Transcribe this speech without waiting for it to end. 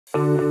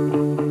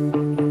Akal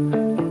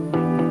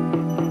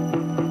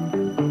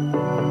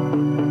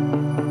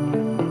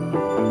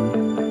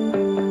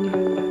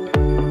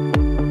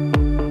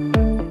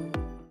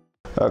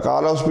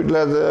Hospital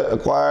has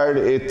acquired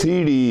a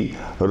 3D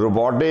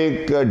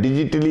robotic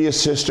digitally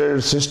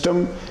assisted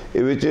system,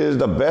 which is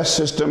the best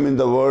system in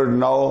the world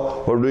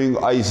now for doing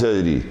eye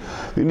surgery.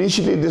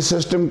 Initially this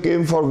system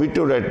came for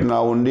vitreoretina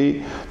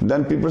only,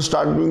 then people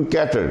started doing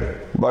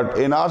cataract. But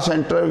in our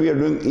center we are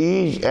doing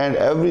each and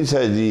every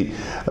surgery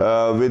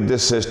with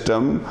this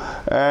system,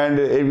 and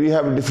we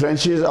have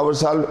differentiated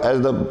ourselves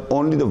as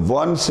only the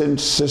one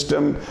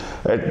system,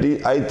 at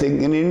least I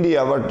think in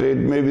India, but it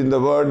may be in the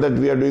world, that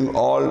we are doing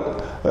all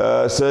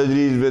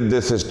surgeries with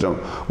this system.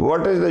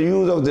 What is the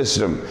use of this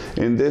system?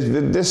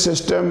 With this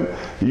system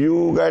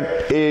you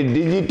get a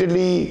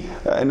digitally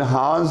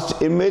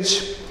enhanced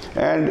image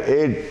and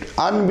a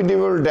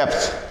unbelievable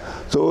depth.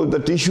 So the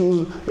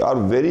tissues are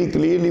very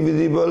clearly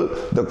visible,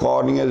 the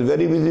cornea is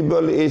very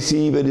visible,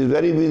 AC is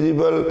very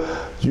visible.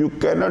 You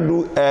cannot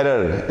do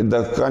error.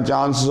 The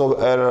chances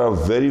of error are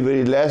very,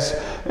 very less,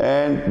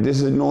 and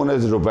this is known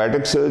as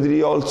robotic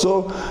surgery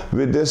also.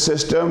 With this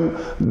system,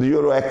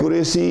 your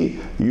accuracy,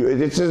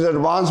 it is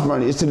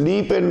advancement, it's a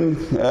leap in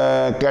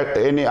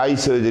eye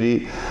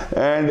surgery,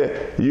 and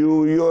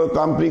your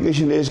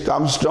complication rate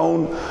comes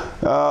down.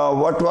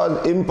 What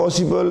was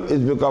impossible is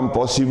become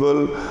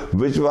possible,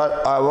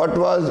 what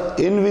was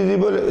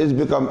invisible is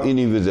become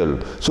invisible.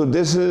 So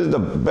this is the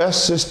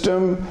best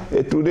system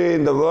today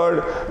in the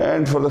world,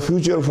 and for the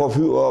future of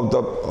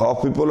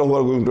people who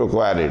are going to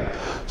acquire it.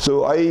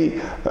 So I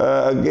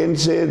again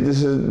say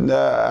this is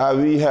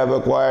we have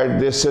acquired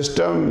this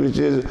system, which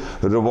is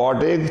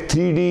robotic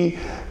 3D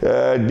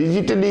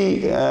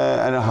digitally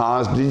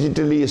enhanced,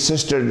 digitally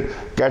assisted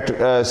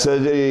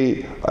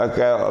surgery.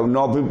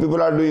 Now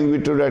people are doing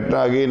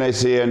vitreoretina, again I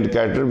say, and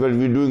cataract, but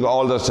we're doing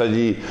all the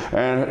surgery,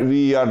 and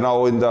we are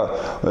now in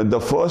the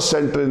first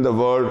center in the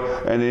world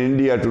and in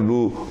India to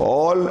do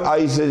all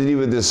eye surgery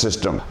with this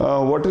system.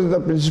 What is the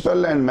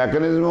principle and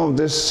mechanism of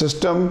this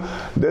system?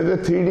 There is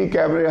a 3D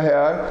camera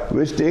here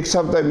which takes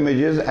up the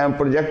images and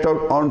project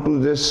out onto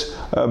this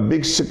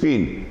big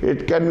screen.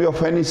 It can be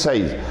of any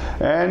size,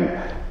 and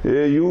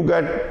you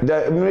get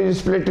the image is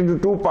split into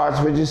two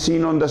parts, which is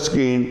seen on the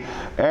screen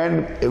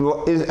and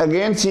is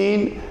again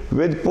seen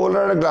with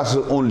Polaroid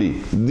glasses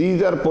only.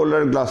 These are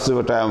Polaroid glasses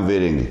what I am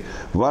wearing.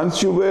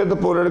 Once you wear the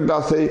Polaroid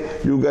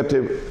glasses, you get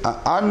an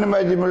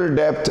unimaginable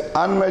depth,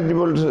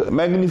 unimaginable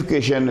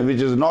magnification, which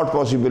is not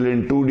possible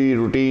in 2D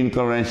routine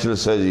conventional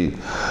surgery.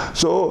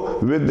 So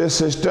with this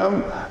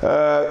system,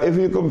 if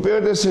you compare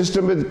this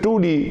system with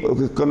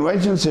 2D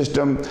conventional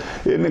system,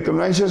 in a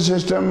conventional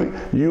system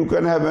you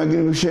can have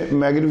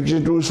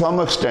magnification to some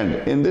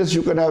extent. In this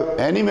you can have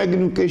any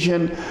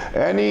magnification,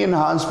 any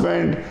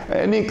enhancement,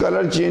 any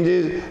color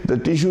changes. The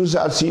tissues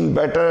are seen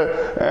better,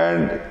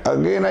 and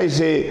again I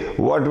say,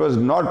 what was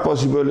not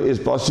possible is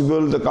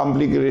possible. The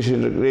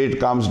complication rate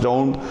comes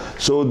down.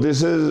 So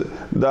this is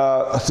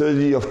the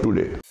surgery of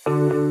today.